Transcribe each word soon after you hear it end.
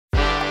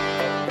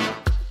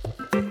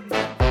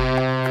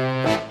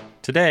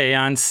Today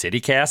on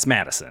CityCast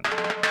Madison.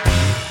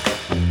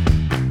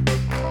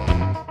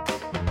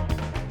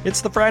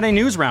 It's the Friday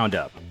News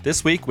Roundup,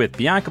 this week with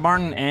Bianca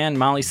Martin and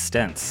Molly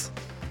Stentz.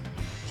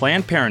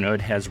 Planned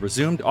Parenthood has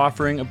resumed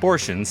offering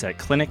abortions at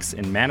clinics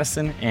in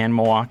Madison and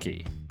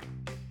Milwaukee.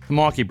 The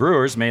Milwaukee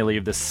Brewers may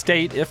leave the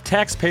state if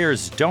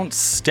taxpayers don't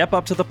step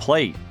up to the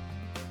plate.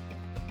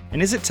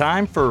 And is it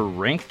time for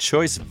ranked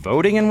choice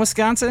voting in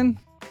Wisconsin?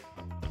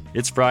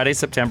 It's Friday,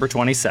 September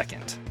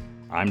 22nd.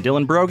 I'm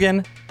Dylan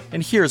Brogan,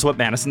 and here's what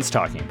Madison's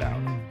talking about.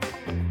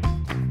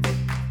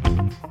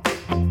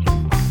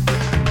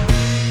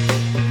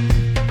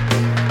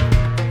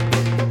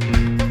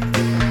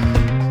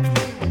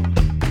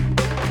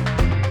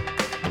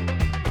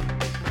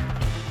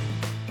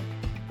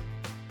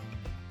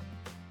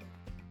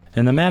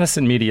 In the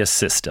Madison media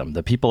system,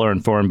 the people are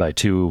informed by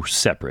two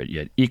separate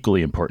yet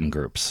equally important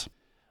groups.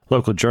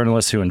 Local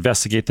journalists who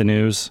investigate the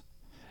news,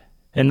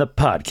 and the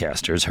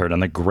podcasters heard on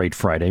the Great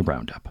Friday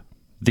Roundup.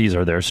 These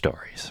are their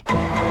stories.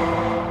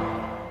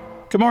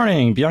 Good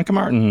morning, Bianca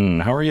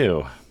Martin. How are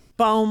you?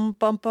 Bum,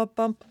 bump, bump,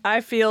 bump.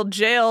 I feel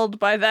jailed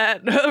by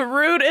that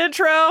rude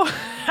intro.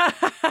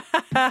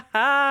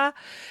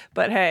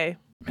 But hey.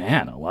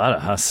 Man, a lot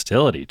of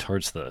hostility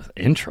towards the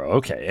intro.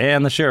 Okay,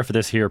 and the sheriff of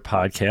this here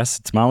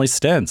podcast, it's Molly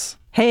Stentz.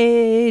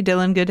 Hey,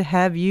 Dylan, good to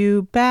have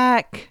you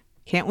back.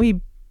 Can't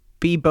we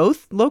be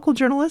both local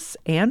journalists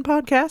and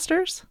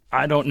podcasters?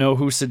 I don't know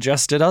who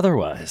suggested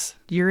otherwise.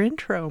 Your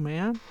intro,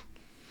 man.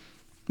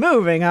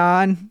 Moving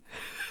on.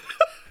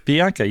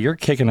 Bianca, you're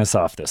kicking us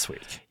off this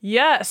week.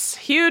 Yes,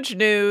 huge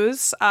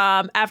news.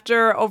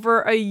 After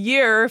over a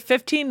year,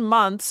 15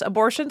 months,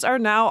 abortions are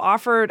now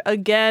offered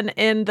again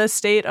in the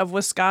state of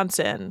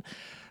Wisconsin.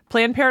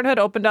 Planned Parenthood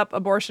opened up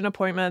abortion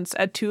appointments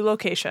at two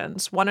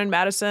locations, one in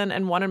Madison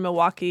and one in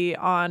Milwaukee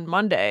on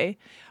Monday.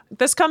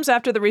 This comes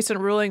after the recent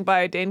ruling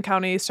by Dane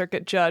County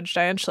Circuit Judge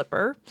Diane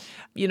Schlipper,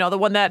 the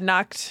one that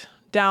knocked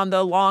down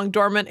the long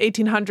dormant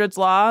 1800s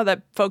law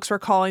that folks were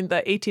calling the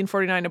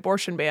 1849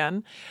 abortion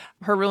ban.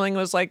 Her ruling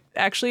was like,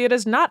 actually, it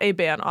is not a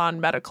ban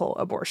on medical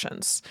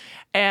abortions.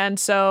 And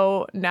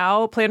so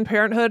now Planned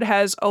Parenthood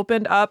has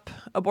opened up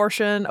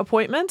abortion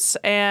appointments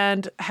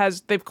and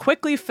they've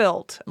quickly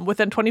filled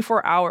within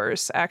 24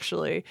 hours,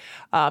 actually.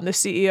 The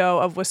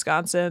CEO of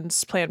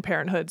Wisconsin's Planned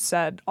Parenthood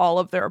said all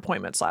of their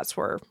appointment slots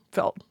were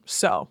filled.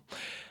 So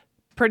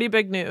pretty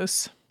big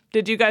news.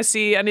 Did you guys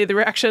see any of the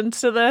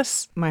reactions to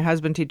this? My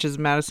husband teaches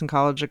Madison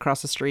College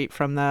across the street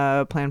from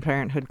the Planned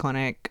Parenthood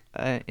clinic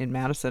in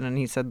Madison, and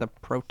he said the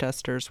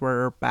protesters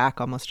were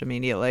back almost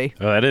immediately.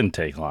 Oh, that didn't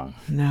take long.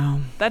 No.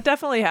 That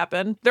definitely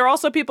happened. There are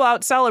also people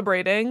out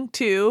celebrating,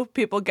 too.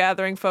 People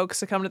gathering folks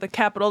to come to the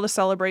Capitol to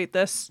celebrate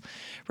this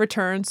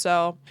return.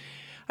 So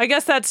I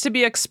guess that's to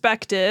be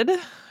expected,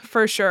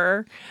 for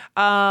sure.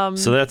 So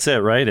that's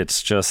it, right?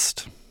 It's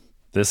just,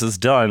 this is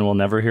done. We'll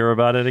never hear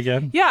about it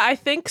again? Yeah, I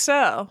think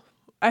so.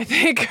 I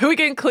think we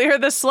can clear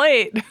the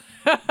slate.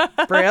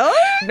 Really?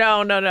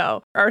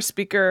 No. Our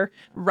speaker,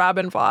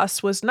 Robin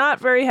Voss, was not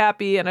very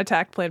happy and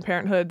attacked Planned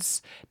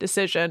Parenthood's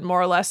decision, more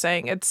or less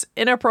saying it's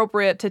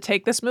inappropriate to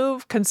take this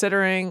move,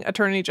 considering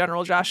Attorney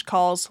General Josh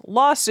Kaul's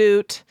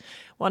lawsuit,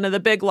 one of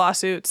the big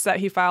lawsuits that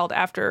he filed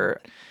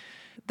after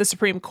the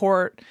Supreme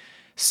Court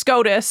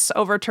SCOTUS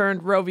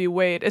overturned Roe v.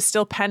 Wade, is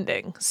still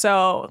pending.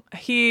 So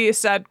he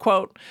said,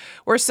 quote,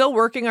 "We're still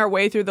working our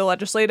way through the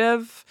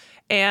legislative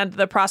and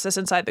the process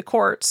inside the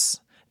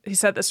courts." He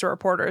said this to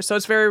reporters. So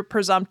it's very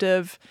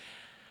presumptive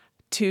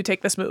to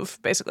take this move,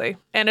 basically.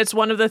 And it's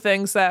one of the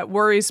things that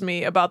worries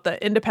me about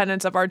the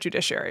independence of our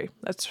judiciary.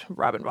 That's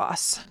Robin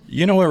Voss.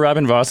 You know what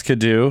Robin Voss could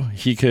do?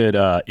 He could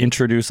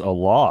introduce a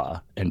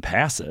law and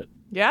pass it.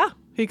 Yeah,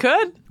 he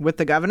could. With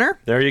the governor?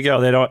 There you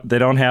go. They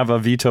don't have a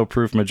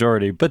veto-proof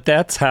majority, but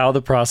that's how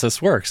the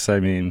process works. I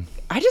mean,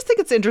 I just think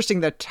it's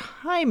interesting the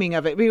timing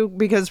of it,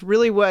 because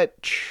really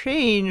what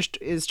changed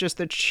is just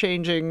the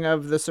changing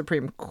of the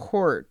Supreme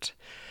Court,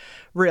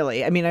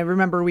 really. I mean, I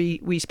remember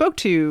we spoke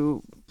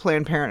to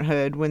Planned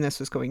Parenthood when this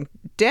was going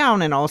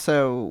down, and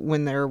also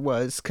when there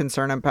was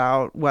concern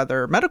about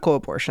whether medical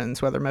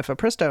abortions, whether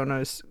mifepristone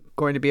was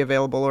going to be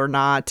available or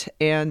not.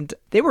 And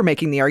they were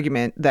making the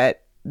argument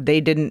that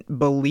they didn't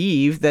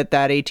believe that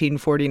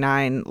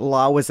 1849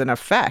 law was in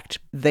effect.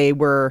 They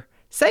were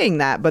saying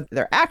that, but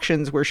their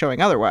actions were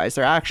showing otherwise.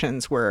 Their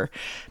actions were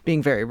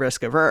being very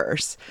risk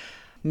averse.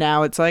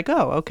 Now it's like,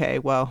 oh, okay,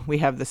 well, we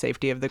have the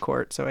safety of the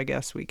court, so I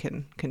guess we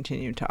can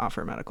continue to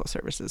offer medical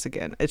services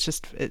again. It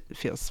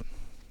feels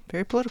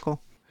very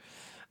political.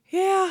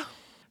 Yeah,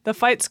 the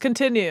fights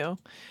continue.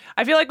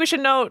 I feel like we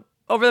should note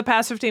over the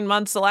past 15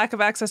 months, the lack of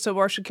access to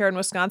abortion care in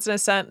Wisconsin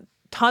has sent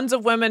tons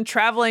of women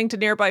traveling to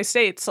nearby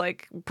states,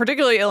 like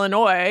particularly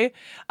Illinois.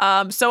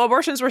 So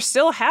abortions were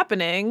still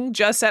happening,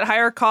 just at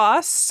higher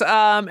costs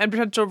and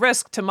potential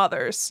risk to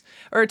mothers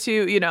or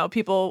to,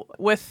 people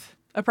with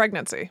a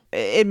pregnancy.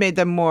 It made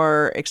them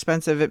more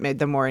expensive. It made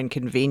them more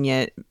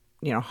inconvenient,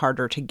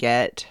 harder to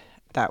get.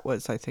 That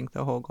was, I think,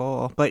 the whole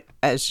goal. But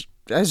as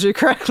you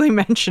correctly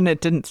mentioned,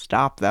 it didn't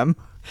stop them.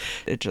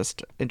 It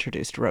just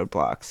introduced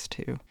roadblocks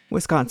to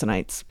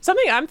Wisconsinites.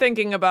 Something I'm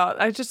thinking about,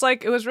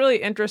 it was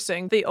really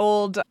interesting. The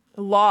old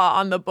law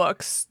on the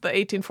books, the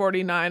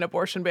 1849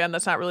 abortion ban,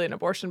 that's not really an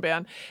abortion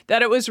ban,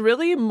 that it was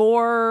really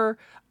more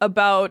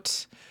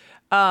about,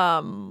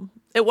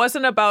 it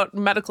wasn't about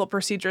medical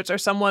procedures or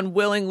someone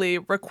willingly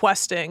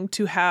requesting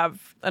to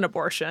have an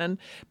abortion,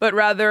 but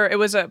rather it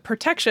was a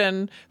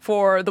protection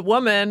for the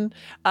woman,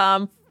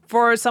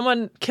 for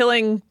someone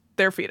killing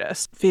their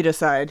fetus.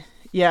 Feticide.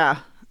 Yeah.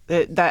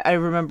 That I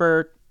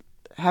remember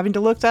having to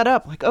look that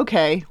up. Like,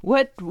 okay,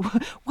 what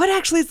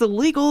actually is the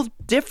legal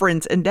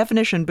difference and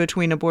definition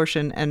between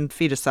abortion and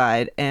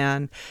feticide?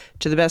 And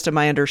to the best of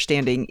my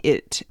understanding,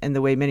 it, and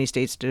the way many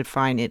states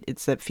define it,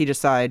 it's that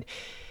feticide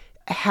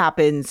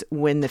happens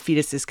when the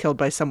fetus is killed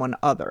by someone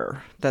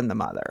other than the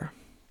mother.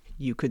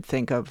 You could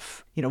think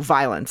of,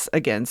 violence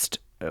against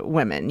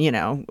women,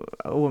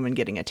 a woman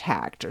getting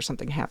attacked or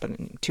something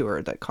happening to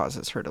her that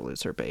causes her to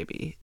lose her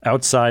baby.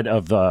 Outside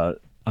of a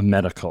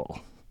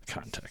medical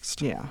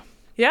context. Yeah.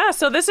 Yeah,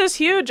 so this is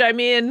huge. I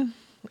mean,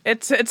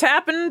 it's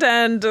happened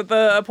and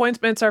the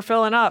appointments are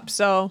filling up.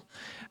 So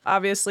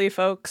obviously,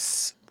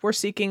 folks, we're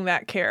seeking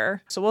that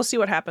care. So we'll see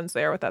what happens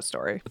there with that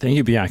story. Thank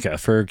you, Bianca,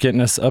 for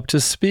getting us up to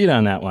speed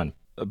on that one.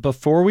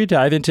 Before we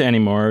dive into any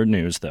more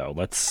news, though,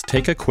 let's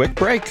take a quick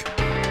break.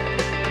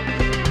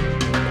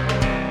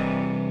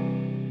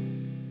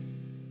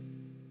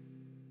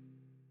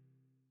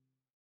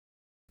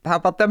 How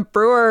about them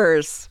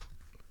Brewers?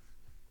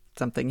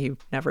 Something you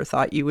never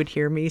thought you would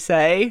hear me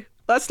say.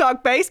 Let's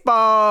talk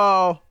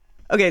baseball.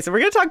 Okay, so we're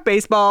going to talk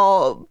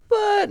baseball,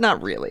 but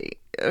not really.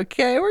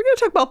 Okay, we're going to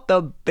talk about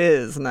the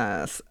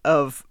business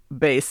of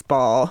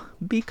baseball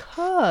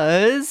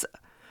because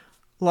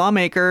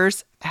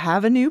lawmakers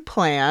have a new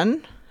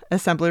plan.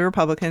 Assembly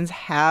Republicans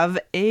have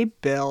a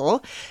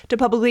bill to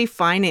publicly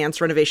finance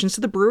renovations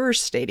to the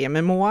Brewers Stadium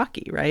in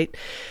Milwaukee, right?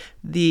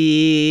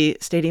 The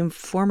stadium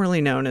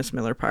formerly known as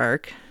Miller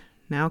Park,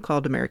 now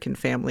called American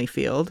Family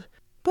Field.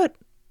 But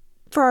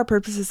for our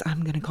purposes,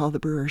 I'm going to call the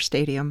Brewers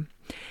Stadium.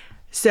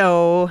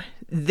 So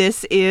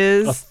this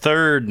is a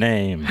third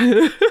name.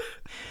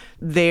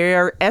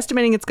 They're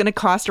estimating it's going to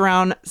cost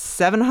around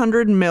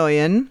 $700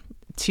 million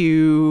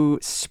to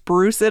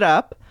spruce it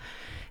up.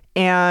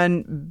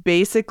 And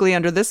basically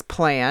under this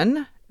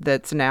plan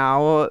that's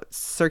now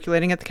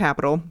circulating at the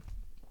Capitol,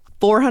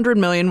 $400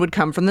 million would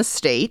come from the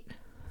state.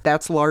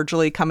 That's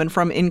largely coming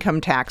from income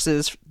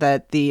taxes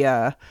that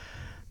the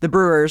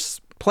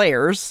Brewers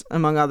players,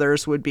 among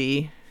others, would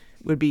be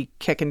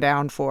kicking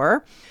down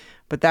for.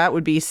 But that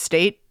would be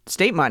state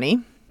money.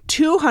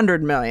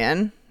 $200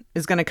 million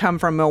is going to come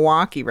from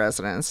Milwaukee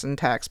residents and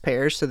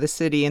taxpayers, so the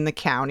city and the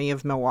county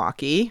of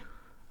Milwaukee,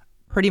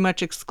 pretty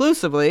much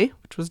exclusively,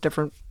 which was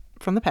different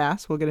from the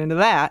past. We'll get into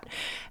that.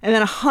 And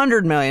then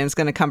 $100 million is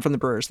going to come from the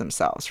Brewers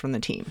themselves, from the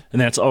team.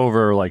 And that's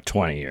over like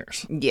 20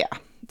 years. Yeah.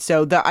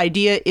 So the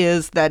idea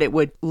is that it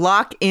would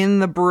lock in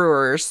the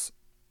Brewers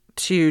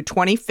to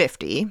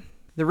 2050.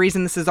 The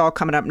reason this is all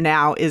coming up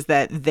now is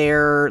that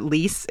their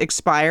lease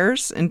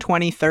expires in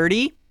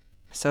 2030.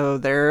 So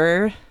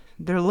they're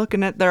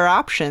looking at their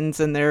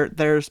options, and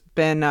there's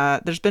been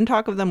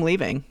talk of them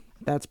leaving.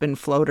 That's been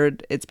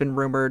floated. It's been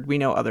rumored. We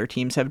know other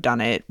teams have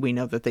done it. We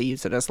know that they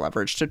use it as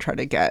leverage to try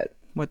to get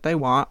what they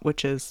want,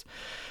 which is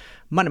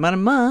money, money,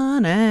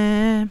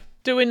 money.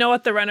 Do we know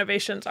what the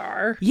renovations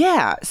are?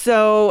 Yeah.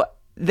 So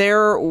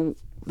there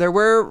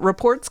were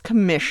reports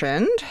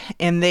commissioned,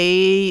 and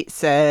they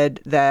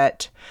said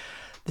that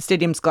the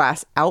stadium's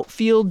glass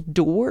outfield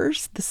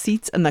doors, the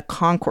seats, and the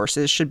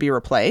concourses should be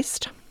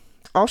replaced.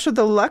 Also,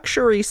 the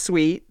luxury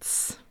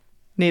suites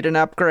need an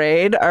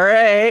upgrade. All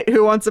right.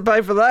 Who wants to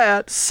pay for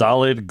that?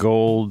 Solid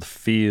gold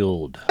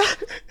field.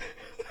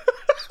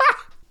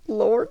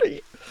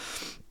 Lordy.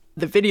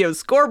 The video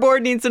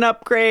scoreboard needs an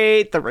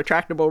upgrade. The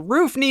retractable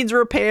roof needs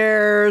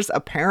repairs.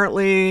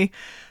 Apparently,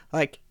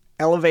 like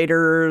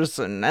elevators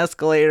and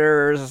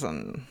escalators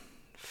and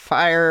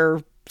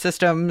fire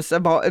systems.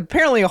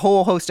 Apparently a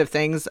whole host of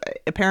things.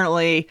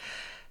 Apparently,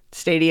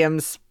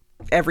 stadiums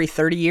every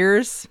 30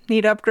 years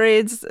need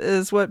upgrades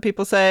is what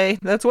people say.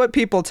 That's what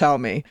people tell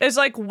me. Is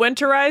like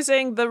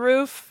winterizing the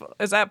roof,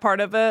 is that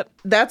part of it?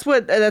 That's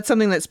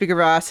something that Speaker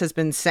Ross has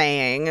been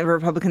saying.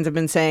 Republicans have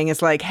been saying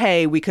is like,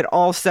 hey, we could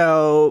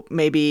also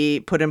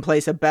maybe put in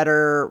place a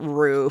better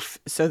roof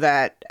so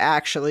that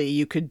actually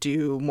you could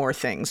do more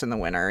things in the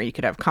winter. You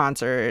could have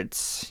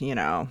concerts,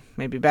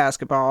 maybe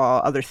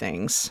basketball, other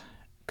things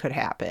could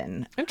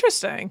happen.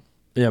 Interesting.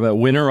 Yeah, but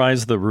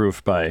winterize the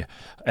roof by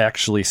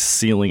actually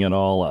sealing it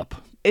all up.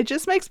 It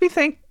just makes me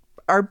think,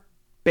 are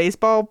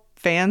baseball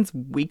fans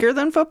weaker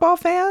than football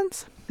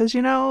fans? Because,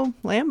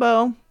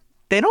 Lambeau,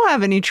 they don't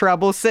have any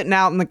trouble sitting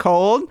out in the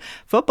cold.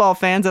 Football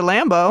fans at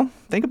Lambeau,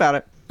 think about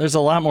it. There's a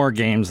lot more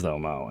games, though,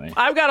 Mo.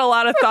 I've got a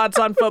lot of thoughts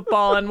on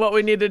football and what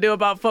we need to do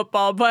about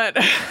football, but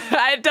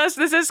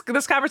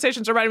this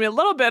conversation's reminding me a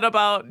little bit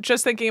about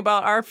just thinking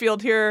about our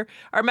field here,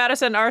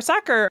 our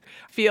soccer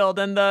field,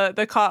 and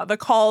the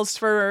calls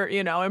for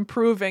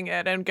improving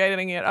it and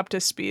getting it up to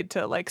speed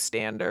to like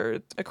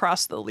standard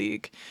across the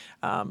league.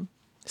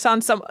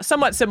 Sounds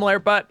somewhat similar,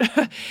 but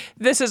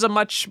this is a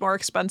much more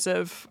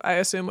expensive. I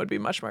assume would be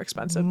much more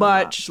expensive.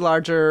 Much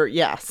larger,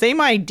 yeah.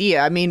 Same idea.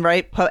 I mean,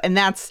 right? And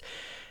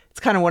it's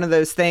kind of one of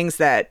those things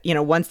that,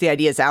 once the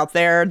idea is out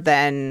there,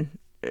 then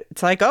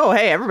it's like, oh,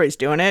 hey, everybody's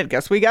doing it.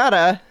 Guess we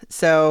gotta.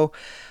 So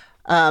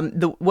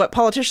what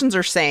politicians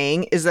are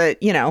saying is that,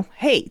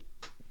 hey,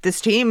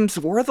 this team's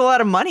worth a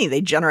lot of money.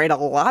 They generate a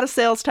lot of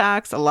sales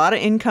tax, a lot of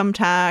income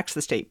tax.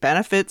 The state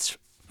benefits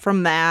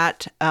from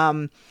that.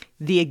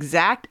 The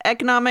exact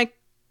economic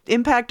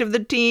impact of the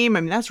team,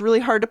 I mean, that's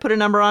really hard to put a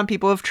number on.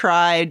 People have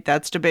tried.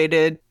 That's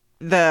debated.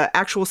 The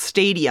actual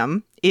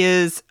stadium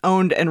is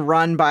owned and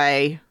run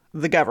by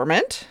the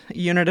government, a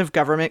unit of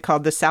government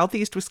called the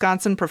Southeast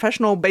Wisconsin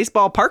Professional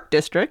Baseball Park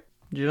District.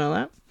 Did you know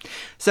that?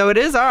 So it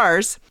is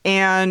ours,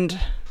 and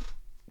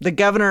the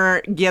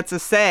governor gets a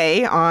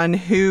say on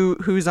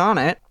who's on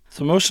it.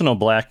 So emotional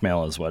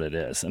blackmail is what it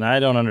is, and I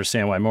don't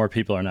understand why more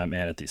people are not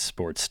mad at these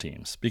sports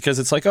teams. Because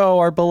it's like, oh,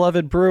 our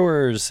beloved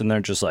Brewers, and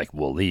they're just like,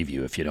 we'll leave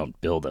you if you don't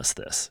build us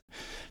this.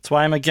 That's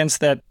why I'm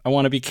against that. I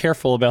want to be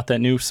careful about that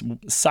new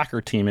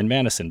soccer team in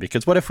Madison,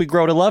 because what if we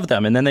grow to love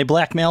them, and then they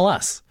blackmail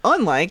us?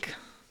 Unlike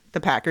the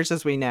Packers,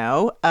 as we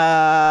know,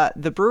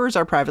 the Brewers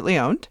are privately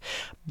owned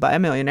by a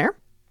millionaire,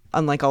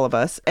 unlike all of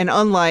us. And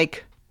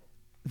unlike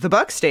the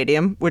Bucs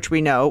Stadium, which we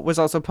know was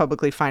also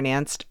publicly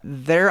financed,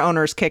 their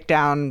owners kicked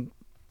down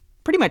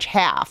pretty much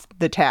half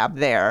the tab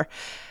there.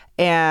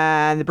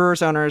 And the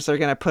Brewers owners are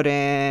going to put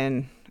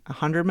in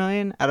 $100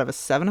 million out of a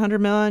 $700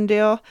 million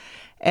deal.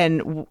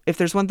 And if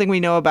there's one thing we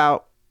know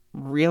about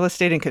real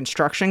estate and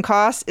construction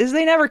costs is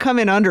they never come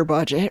in under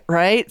budget,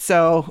 right?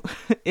 So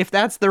if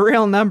that's the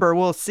real number,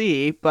 we'll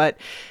see. But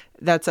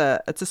it's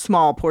a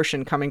small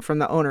portion coming from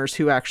the owners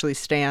who actually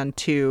stand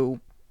to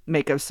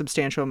make a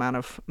substantial amount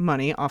of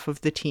money off of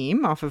the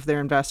team, off of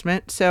their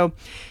investment. So,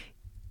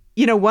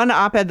 one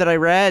op-ed that I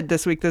read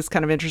this week that's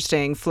kind of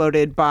interesting,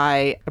 floated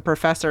by a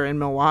professor in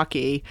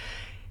Milwaukee.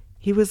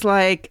 He was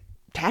like,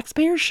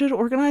 taxpayers should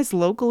organize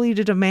locally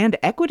to demand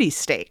equity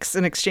stakes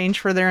in exchange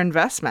for their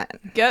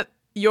investment. Get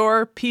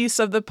your piece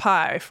of the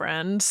pie,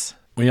 friends.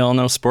 We all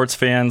know sports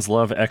fans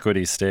love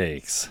equity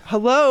stakes.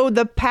 Hello,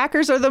 the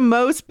Packers are the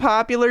most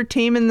popular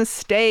team in the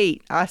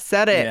state. I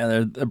said it.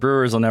 Yeah, the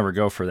Brewers will never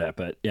go for that,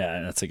 but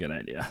yeah, that's a good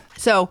idea.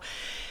 So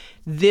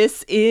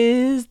this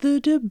is the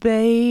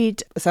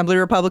debate. Assembly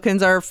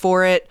Republicans are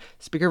for it.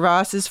 Speaker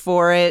Voss is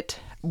for it.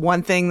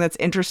 One thing that's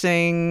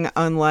interesting,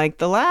 unlike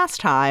the last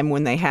time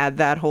when they had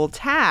that whole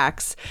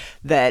tax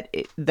that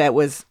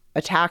was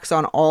a tax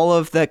on all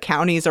of the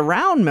counties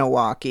around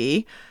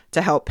Milwaukee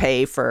to help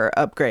pay for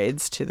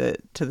upgrades to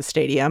the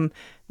stadium.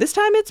 This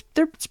time it's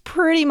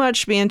pretty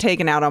much being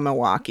taken out on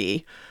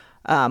Milwaukee,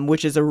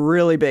 which is a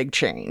really big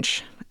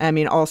change. I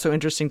mean, also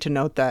interesting to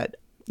note that,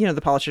 the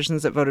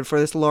politicians that voted for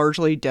this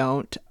largely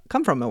don't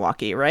come from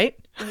Milwaukee, right?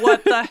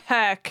 What the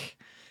heck?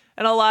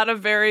 And a lot of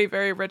very,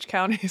 very rich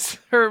counties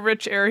or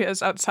rich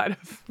areas outside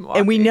of Milwaukee.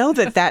 And we know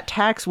that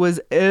tax was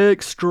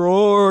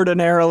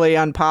extraordinarily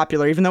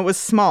unpopular, even though it was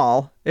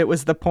small. It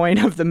was the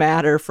point of the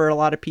matter for a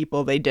lot of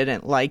people. They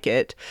didn't like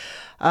it.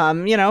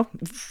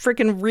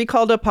 Freaking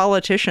recalled a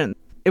politician.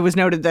 It was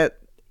noted that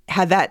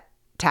had that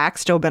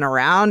tax still been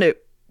around,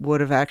 it would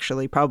have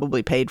actually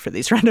probably paid for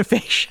these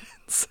renovations.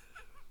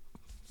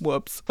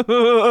 Whoops.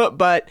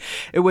 But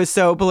it was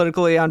so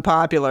politically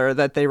unpopular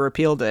that they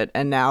repealed it.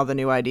 And now the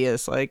new idea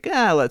is like,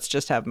 let's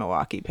just have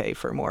Milwaukee pay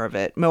for more of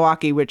it.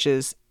 Milwaukee, which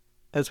is,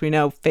 as we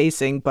know,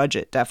 facing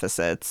budget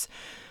deficits.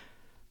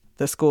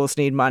 The schools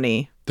need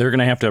money. They're going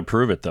to have to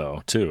approve it,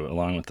 though, too,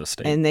 along with the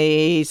state. And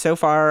they, so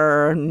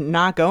far, are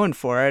not going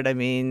for it. I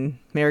mean,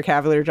 Mayor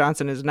Cavalier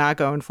Johnson is not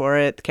going for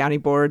it. The county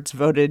boards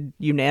voted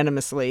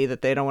unanimously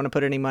that they don't want to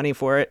put any money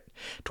toward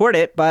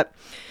it. But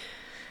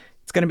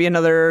it's going to be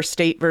another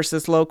state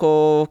versus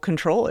local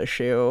control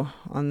issue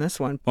on this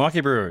one.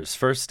 Milwaukee Brewers,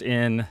 first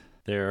in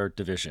their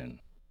division.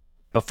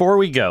 Before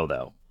we go,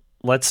 though,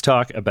 let's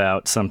talk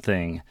about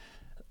something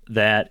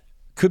that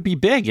could be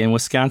big in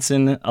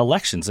Wisconsin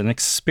elections, an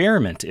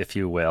experiment, if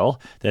you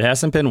will, that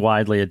hasn't been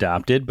widely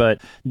adopted,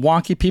 but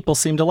wonky people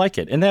seem to like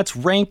it, and that's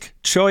ranked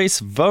choice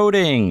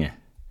voting.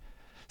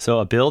 So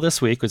a bill this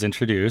week was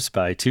introduced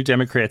by 2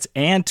 Democrats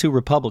and 2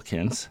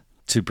 Republicans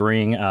to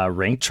bring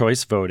ranked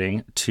choice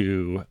voting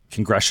to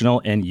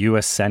congressional and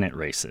U.S. Senate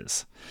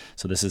races.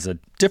 So this is a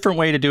different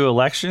way to do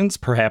elections,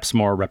 perhaps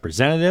more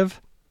representative.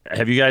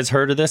 Have you guys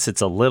heard of this?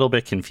 It's a little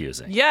bit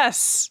confusing.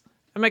 Yes.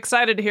 I'm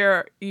excited to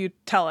hear you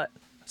tell it.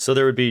 So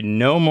there would be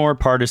no more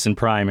partisan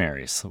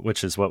primaries,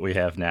 which is what we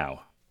have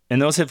now.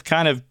 And those have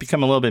kind of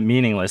become a little bit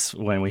meaningless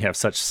when we have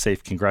such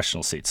safe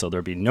congressional seats. So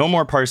there'd be no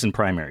more partisan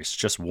primaries,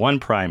 just one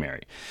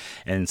primary.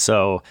 And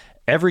so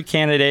every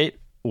candidate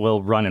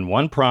will run in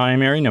one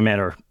primary, no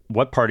matter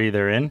what party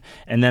they're in,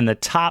 and then the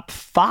top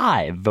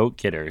 5 vote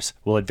getters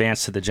will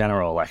advance to the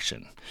general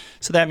election.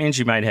 So that means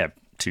you might have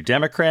 2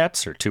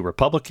 Democrats or 2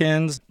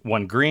 Republicans,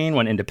 1 Green,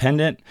 1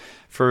 Independent.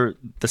 For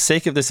the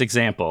sake of this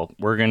example,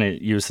 we're going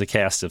to use the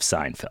cast of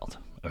Seinfeld.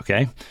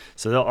 Okay,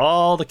 so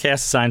all the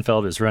cast of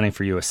Seinfeld is running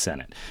for U.S.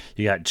 Senate.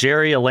 You got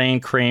Jerry, Elaine,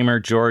 Kramer,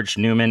 George,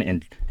 Newman,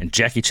 and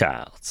Jackie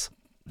Childs.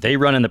 They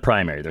run in the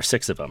primary. There's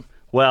 6 of them.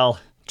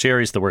 Well,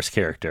 Jerry's the worst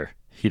character.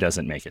 He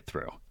doesn't make it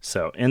through.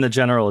 So in the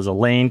general is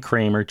Elaine,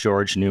 Kramer,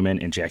 George, Newman,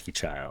 and Jackie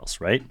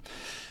Childs, right?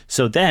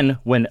 So then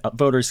when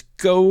voters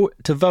go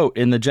to vote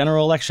in the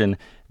general election,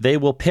 they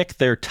will pick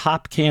their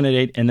top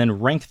candidate and then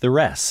rank the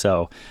rest.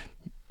 So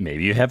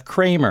maybe you have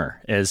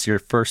Kramer as your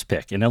first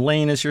pick, and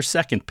Elaine as your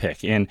second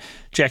pick, and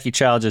Jackie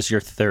Childs as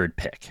your third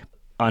pick.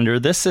 Under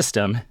this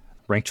system,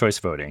 ranked choice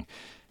voting,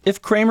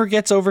 if Kramer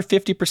gets over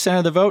 50%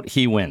 of the vote,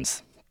 he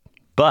wins.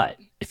 But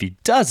if he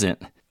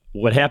doesn't,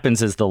 what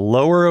happens is the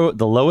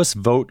lowest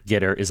vote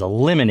getter is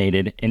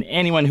eliminated, and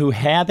anyone who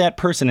had that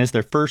person as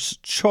their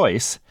first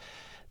choice,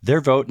 their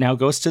vote now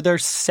goes to their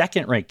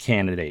second-ranked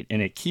candidate,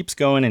 and it keeps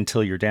going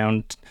until you're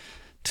down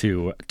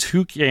to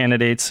 2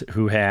 candidates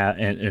who have,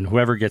 and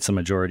whoever gets a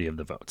majority of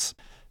the votes.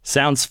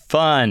 Sounds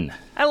fun.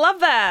 I love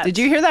that. Did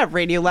you hear that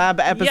Radiolab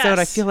episode? Yes.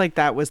 I feel like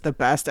that was the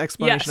best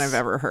explanation Yes. I've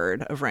ever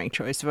heard of ranked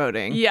choice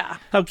voting. Yeah.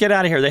 Oh, get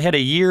out of here. They had a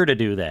year to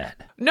do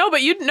that. No,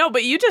 but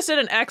you just did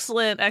an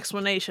excellent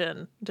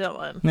explanation,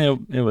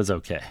 Dylan. It was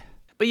okay.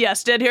 But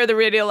yes, did hear the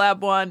Radiolab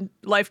one,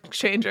 life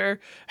changer.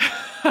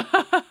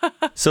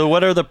 So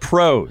what are the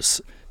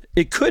pros?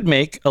 It could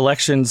make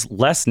elections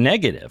less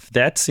negative.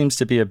 That seems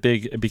to be a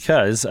big,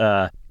 because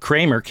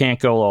Kramer can't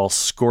go all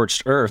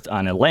scorched earth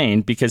on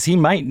Elaine because he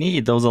might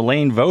need those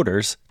Elaine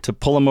voters to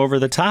pull him over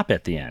the top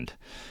at the end.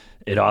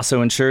 It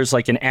also ensures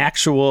like an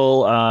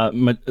actual,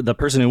 the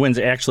person who wins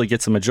actually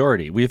gets a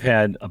majority. We've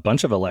had a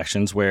bunch of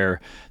elections where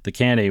the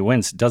candidate who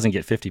wins doesn't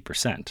get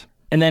 50%.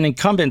 And then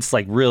incumbents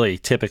like really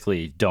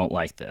typically don't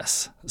like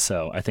this.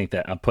 So I think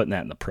that I'm putting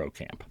that in the pro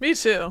camp. Me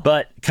too.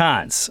 But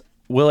cons.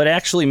 Will it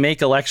actually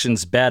make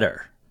elections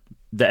better?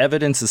 The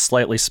evidence is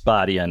slightly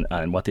spotty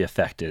on what the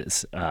effect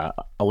is.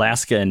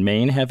 Alaska and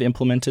Maine have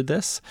implemented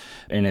this,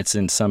 and it's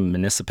in some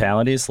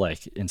municipalities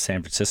like in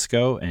San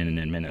Francisco and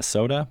in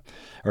Minnesota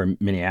or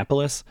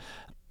Minneapolis.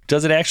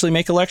 Does it actually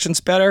make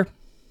elections better?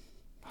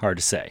 Hard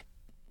to say.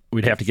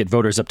 We'd have to get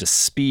voters up to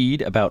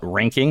speed about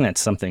ranking. That's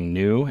something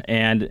new.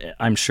 And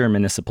I'm sure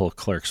municipal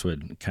clerks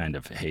would kind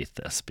of hate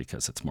this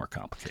because it's more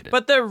complicated.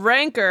 But the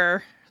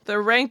ranker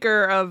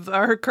of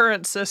our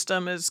current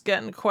system is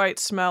getting quite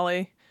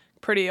smelly.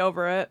 Pretty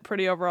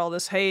over all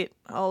this hate,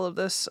 all of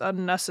this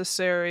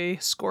unnecessary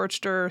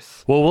scorched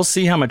earth. Well, we'll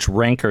see how much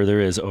rancor there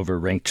is over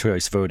ranked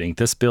choice voting.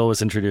 This bill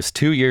was introduced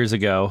 2 years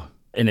ago,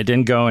 and it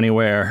didn't go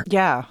anywhere.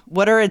 Yeah.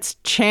 What are its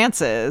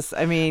chances?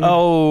 I mean...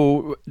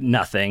 Oh,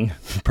 nothing.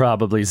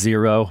 Probably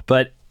 0.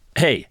 But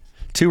hey,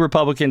 2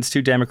 Republicans,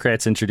 2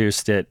 Democrats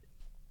introduced it.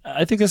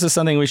 I think this is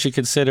something we should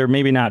consider,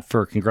 maybe not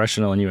for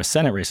congressional and U.S.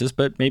 Senate races,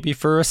 but maybe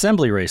for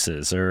assembly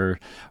races or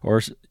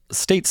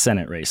state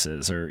Senate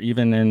races or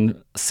even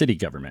in city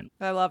government.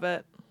 I love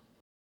it.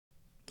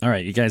 All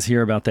right, you guys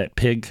hear about that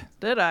pig?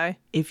 Did I?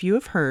 If you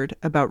have heard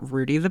about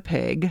Rudy the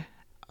Pig,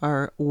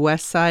 our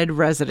West Side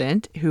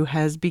resident who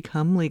has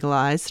become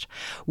legalized,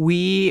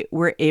 we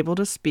were able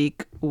to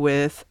speak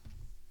with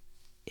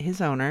his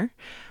owner.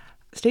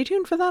 Stay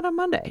tuned for that on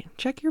Monday.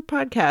 Check your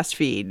podcast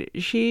feed.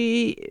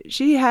 She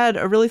had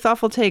a really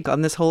thoughtful take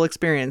on this whole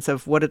experience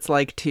of what it's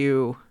like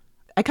to...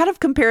 I kind of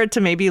compare it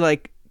to maybe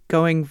like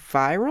going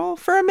viral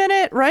for a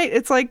minute, right?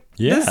 It's like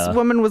This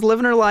woman was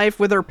living her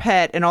life with her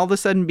pet and all of a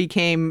sudden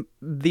became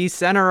the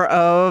center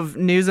of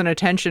news and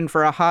attention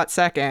for a hot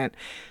second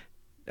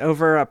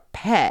over a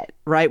pet,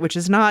 right? Which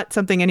is not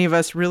something any of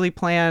us really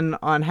plan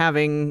on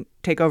having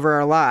take over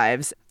our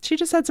lives. She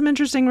just had some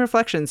interesting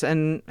reflections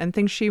and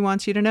things she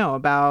wants you to know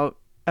about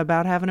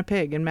having a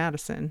pig in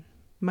Madison.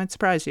 Might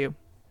surprise you.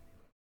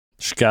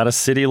 She got a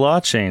city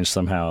law change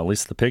somehow, at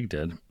least the pig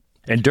did.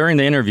 And during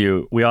the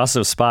interview, we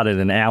also spotted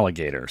an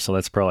alligator, so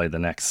that's probably the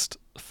next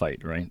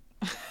fight, right?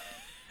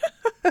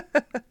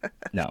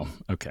 No,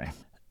 okay.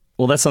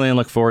 Well, that's something to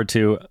look forward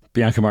to.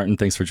 Bianca Martin,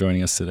 thanks for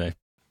joining us today.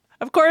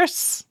 Of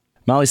course.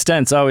 Molly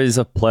Stentz, always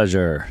a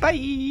pleasure.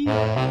 Bye.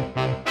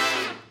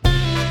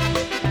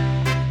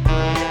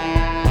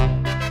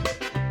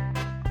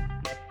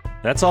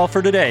 That's all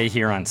for today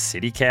here on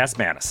CityCast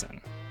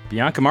Madison.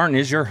 Bianca Martin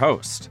is your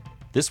host.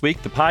 This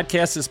week, the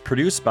podcast is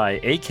produced by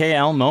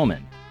AKL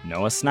Moman,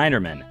 Noah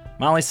Snyderman,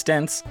 Molly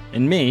Stentz,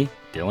 and me,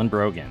 Dylan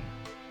Brogan.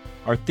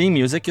 Our theme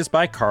music is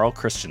by Carl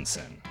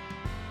Christensen.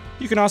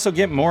 You can also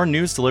get more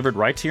news delivered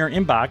right to your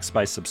inbox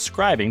by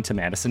subscribing to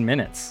Madison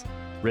Minutes,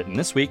 written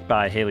this week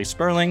by Haley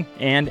Sperling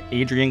and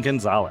Adrian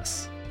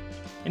Gonzalez.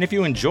 And if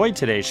you enjoyed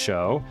today's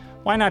show,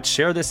 why not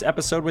share this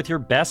episode with your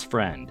best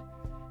friend?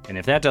 And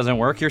if that doesn't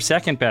work, your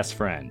second best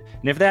friend.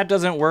 And if that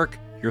doesn't work,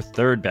 your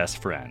third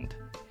best friend.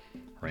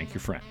 Rank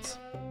your friends.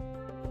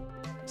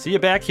 See you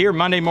back here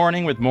Monday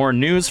morning with more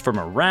news from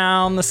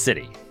around the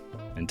city.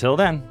 Until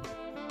then.